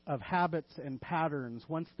of habits and patterns.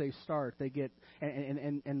 Once they start, they get,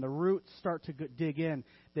 and the roots start to dig in,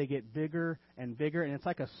 they get bigger and bigger, and it's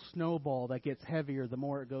like a snowball that gets heavier the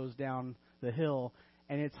more it goes down the hill,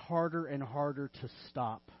 and it's harder and harder to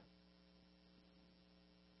stop.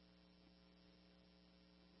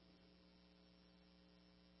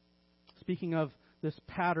 Speaking of this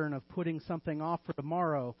pattern of putting something off for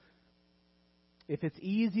tomorrow, if it's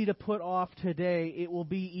easy to put off today, it will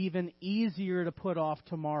be even easier to put off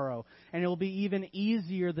tomorrow. And it will be even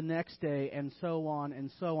easier the next day, and so on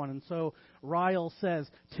and so on. And so Ryle says,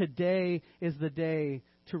 today is the day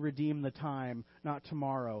to redeem the time, not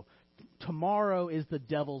tomorrow. Tomorrow is the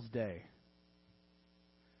devil's day.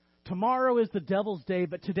 Tomorrow is the devil's day,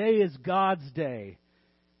 but today is God's day.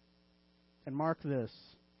 And mark this.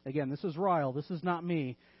 Again, this is Ryle. This is not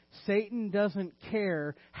me. Satan doesn't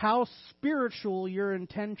care how spiritual your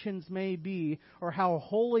intentions may be or how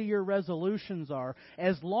holy your resolutions are,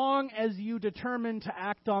 as long as you determine to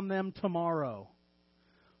act on them tomorrow.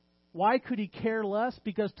 Why could he care less?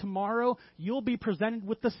 Because tomorrow you'll be presented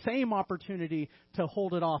with the same opportunity to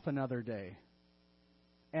hold it off another day.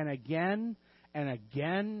 And again, and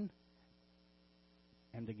again,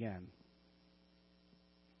 and again.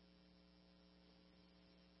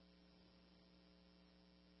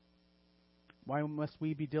 Why must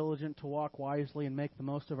we be diligent to walk wisely and make the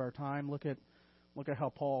most of our time? Look at how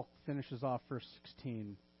Paul finishes off verse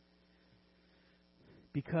 16.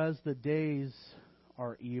 Because the days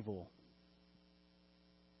are evil.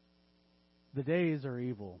 The days are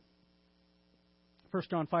evil. 1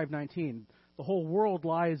 John 5:19. The whole world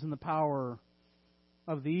lies in the power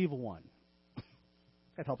of the evil one.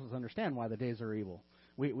 That helps us understand why the days are evil.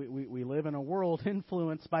 We live in a world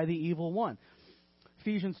influenced by the evil one.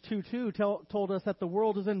 Ephesians 2:2 told us that the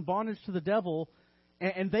world is in bondage to the devil,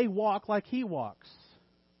 and they walk like he walks.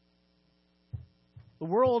 The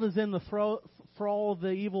world is in the thrall of the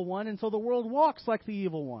evil one, and so the world walks like the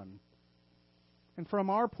evil one. And from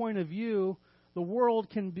our point of view, the world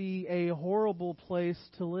can be a horrible place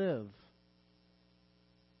to live.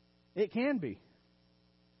 It can be.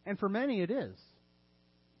 And for many it is.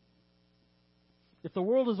 If the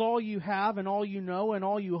world is all you have and all you know and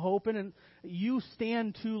all you hope in, and you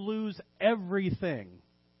stand to lose everything.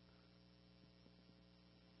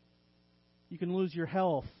 You can lose your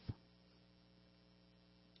health.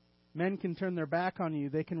 Men can turn their back on you.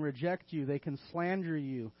 They can reject you. They can slander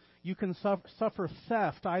you. You can suffer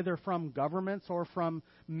theft either from governments or from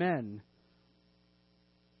men.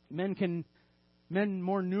 Men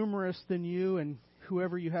more numerous than you and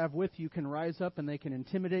whoever you have with you can rise up and they can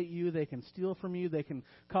intimidate you. They can steal from you. They can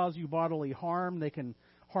cause you bodily harm. They can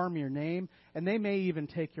harm your name. And they may even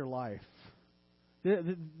take your life.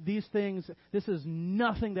 These things, this is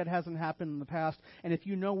nothing that hasn't happened in the past. And if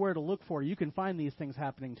you know where to look for, you can find these things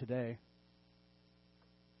happening today.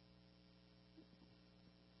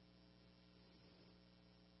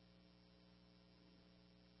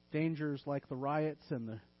 Dangers like the riots and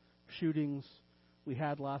the shootings we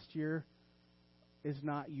had last year is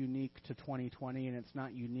not unique to 2020, and it's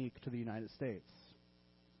not unique to the United States.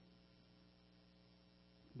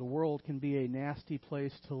 The world can be a nasty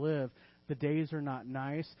place to live. The days are not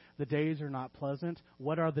nice. The days are not pleasant.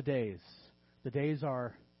 What are the days? The days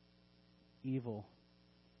are evil.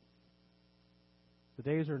 The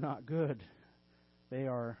days are not good. They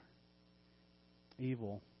are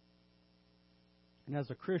evil. And as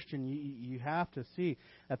a Christian, you have to see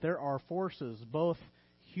that there are forces, both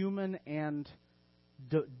human and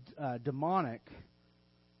demonic.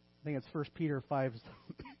 I think it's 1 Peter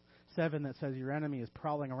 5:7 that says, your enemy is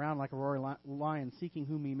prowling around like a roaring lion, seeking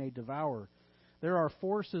whom he may devour. There are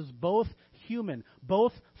forces, both human,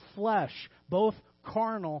 both flesh, both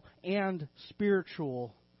carnal and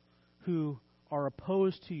spiritual, who are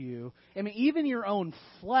opposed to you. I mean, even your own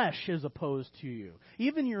flesh is opposed to you.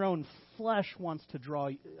 Even your own flesh wants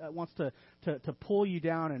to pull you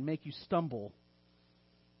down and make you stumble.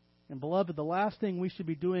 And beloved, the last thing we should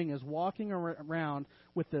be doing is walking around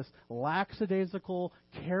with this lackadaisical,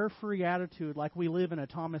 carefree attitude like we live in a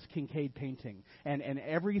Thomas Kinkade painting. And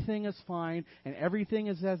everything is fine, and everything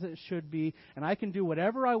is as it should be, and I can do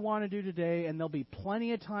whatever I want to do today, and there'll be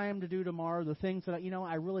plenty of time to do tomorrow the things that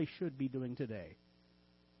I really should be doing today.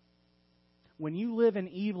 When you live in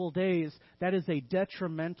evil days, that is a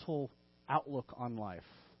detrimental outlook on life.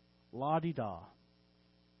 La-di-da.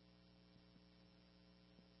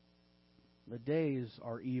 The days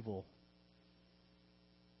are evil.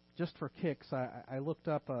 Just for kicks, I looked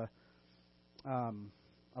up a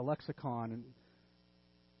lexicon, and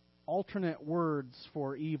alternate words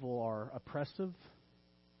for evil are oppressive,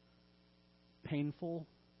 painful,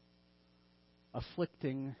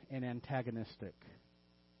 afflicting, and antagonistic.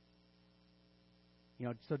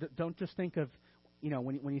 So don't just think of,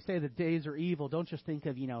 when you say the days are evil, don't just think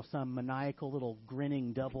of, some maniacal little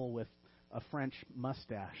grinning devil with a French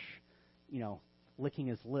mustache, licking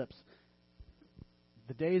his lips.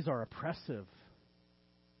 The days are oppressive.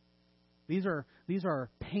 These are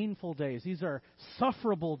painful days. These are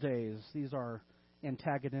sufferable days. These are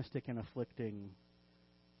antagonistic and afflicting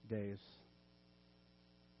days.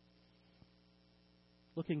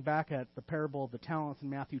 Looking back at the parable of the talents in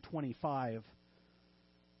Matthew 25,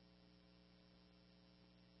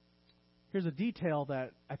 here's a detail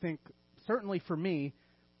that I think, certainly for me,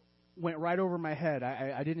 went right over my head.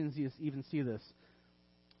 I didn't even see this.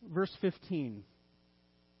 Verse 15.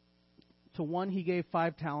 To one he gave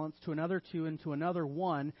 5 talents, to another 2, and to another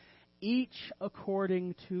 1, each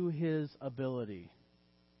according to his ability.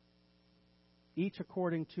 Each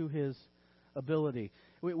according to his ability.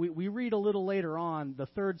 We read a little later on, the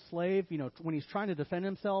third slave, when he's trying to defend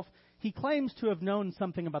himself, he claims to have known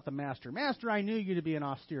something about the master. Master, I knew you to be an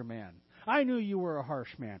austere man. I knew you were a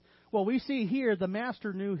harsh man. Well, we see here the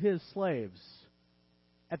master knew his slaves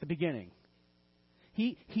at the beginning.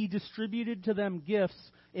 He distributed to them gifts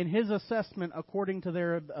in his assessment according to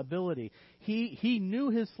their ability. He knew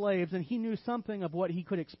his slaves, and he knew something of what he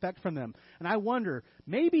could expect from them. And I wonder,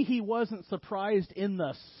 maybe he wasn't surprised in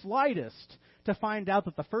the slightest to find out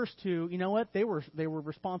that the first 2, they were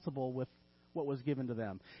responsible with what was given to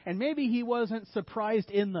them. And maybe he wasn't surprised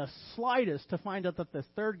in the slightest to find out that this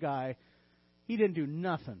third guy, he didn't do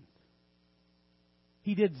nothing.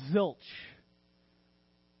 He did zilch.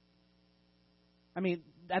 I mean,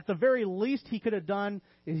 at the very least he could have done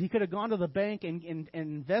is he could have gone to the bank and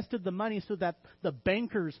invested the money so that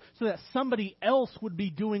somebody else would be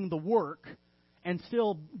doing the work and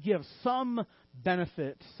still give some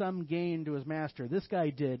benefit, some gain to his master. This guy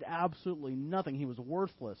did absolutely nothing. He was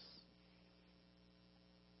worthless.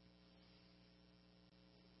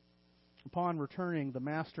 Upon returning, the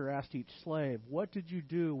master asked each slave, "What did you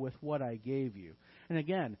do with what I gave you?" And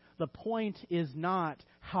again, the point is not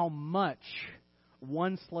how much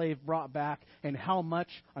one slave brought back and how much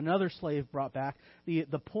another slave brought back. The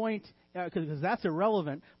point, because that's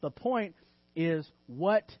irrelevant, the point is,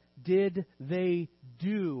 what did they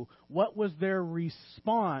do? What was their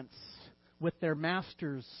response with their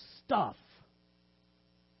master's stuff?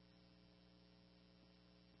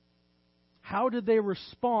 How did they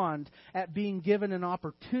respond at being given an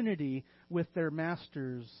opportunity with their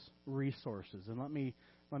master's resources? And let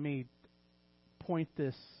me point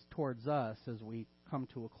this towards us as we come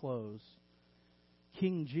to a close.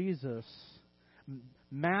 King Jesus,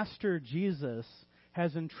 Master Jesus,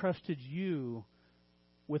 has entrusted you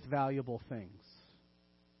with valuable things.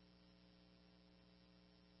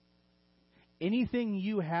 Anything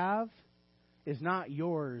you have is not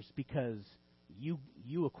yours because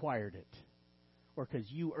you acquired it, or because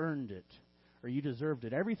you earned it, or you deserved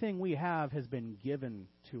it. Everything we have has been given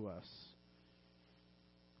to us.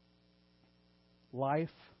 Life,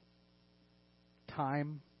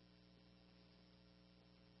 time,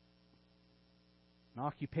 an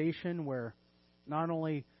occupation where not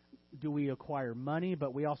only do we acquire money,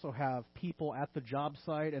 but we also have people at the job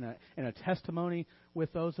site and a testimony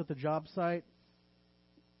with those at the job site.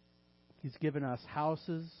 He's given us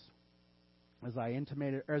houses. As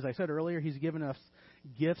I said earlier, He's given us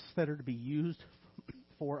gifts that are to be used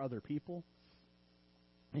for other people.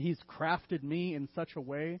 And He's crafted me in such a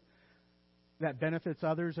way that benefits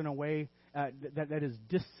others in a way that is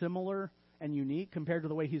dissimilar and unique compared to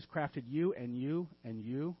the way He's crafted you and you and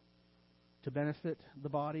you to benefit the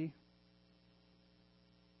body.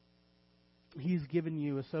 He's given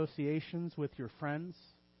you associations with your friends.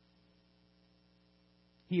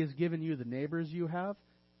 He has given you the neighbors you have.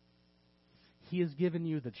 He has given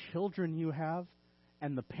you the children you have,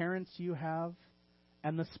 and the parents you have,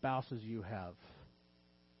 and the spouses you have.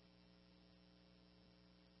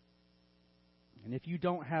 And if you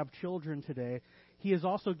don't have children today, He has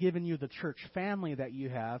also given you the church family that you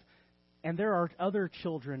have, and there are other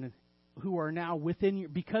children who are now within you.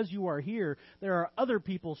 Because you are here, there are other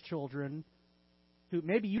people's children who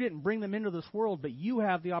maybe you didn't bring them into this world, but you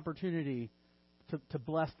have the opportunity to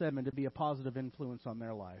bless them and to be a positive influence on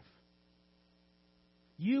their life.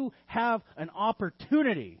 You have an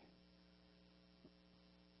opportunity.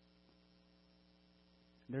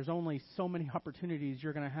 There's only so many opportunities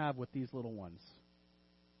you're going to have with these little ones.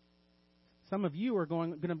 Some of you are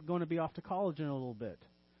going to be off to college in a little bit.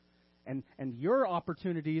 And your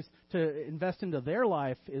opportunities to invest into their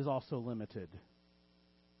life is also limited.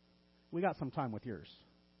 We got some time with yours.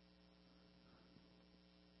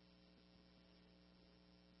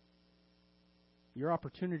 Your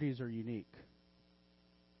opportunities are unique.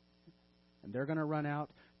 And they're going to run out.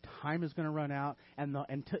 Time is going to run out. And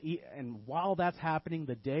while that's happening,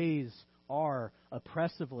 the days are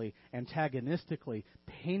oppressively, antagonistically,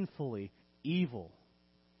 painfully evil.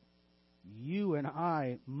 You and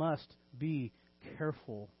I must be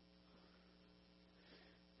careful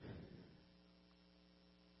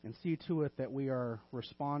and see to it that we are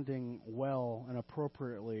responding well and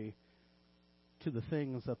appropriately to the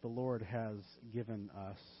things that the Lord has given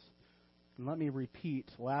us. And let me repeat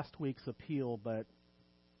last week's appeal, but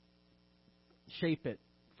shape it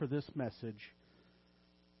for this message.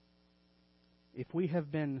 If we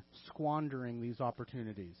have been squandering these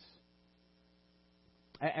opportunities,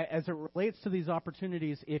 as it relates to these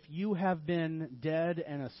opportunities, if you have been dead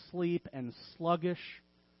and asleep and sluggish,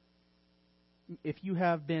 if you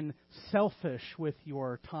have been selfish with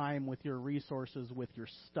your time, with your resources, with your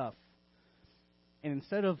stuff, and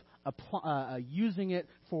instead of using it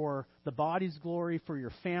for the body's glory, for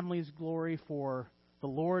your family's glory, for the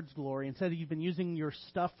Lord's glory, instead of you've been using your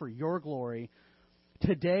stuff for your glory,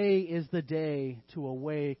 today is the day to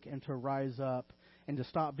awake and to rise up and to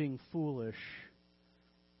stop being foolish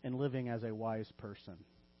and living as a wise person.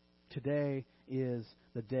 Today is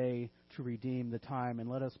the day to redeem the time. And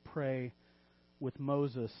let us pray with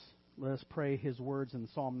Moses. Let us pray his words in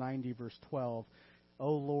Psalm 90, verse 12.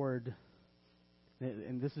 O Lord,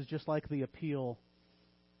 and this is just like the appeal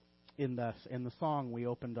in the song we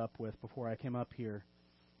opened up with before I came up here.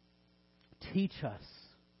 Teach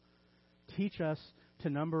us to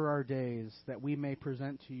number our days, that we may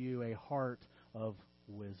present to you a heart of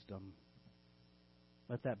wisdom.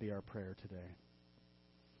 Let that be our prayer today.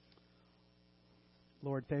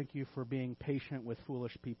 Lord, thank you for being patient with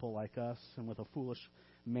foolish people like us and with a foolish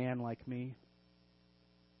man like me.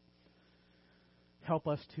 Help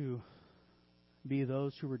us to be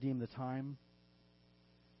those who redeem the time.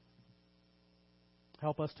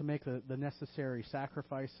 Help us to make the necessary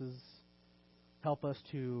sacrifices. Help us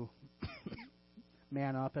to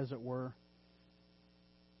man up, as it were.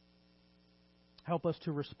 Help us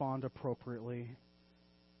to respond appropriately.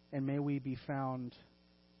 And may we be found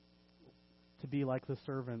to be like the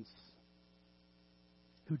servants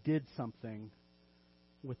who did something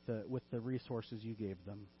with the resources you gave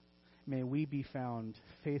them. May we be found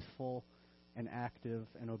faithful and active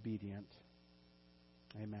and obedient.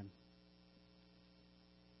 Amen.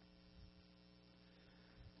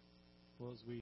 Well, as we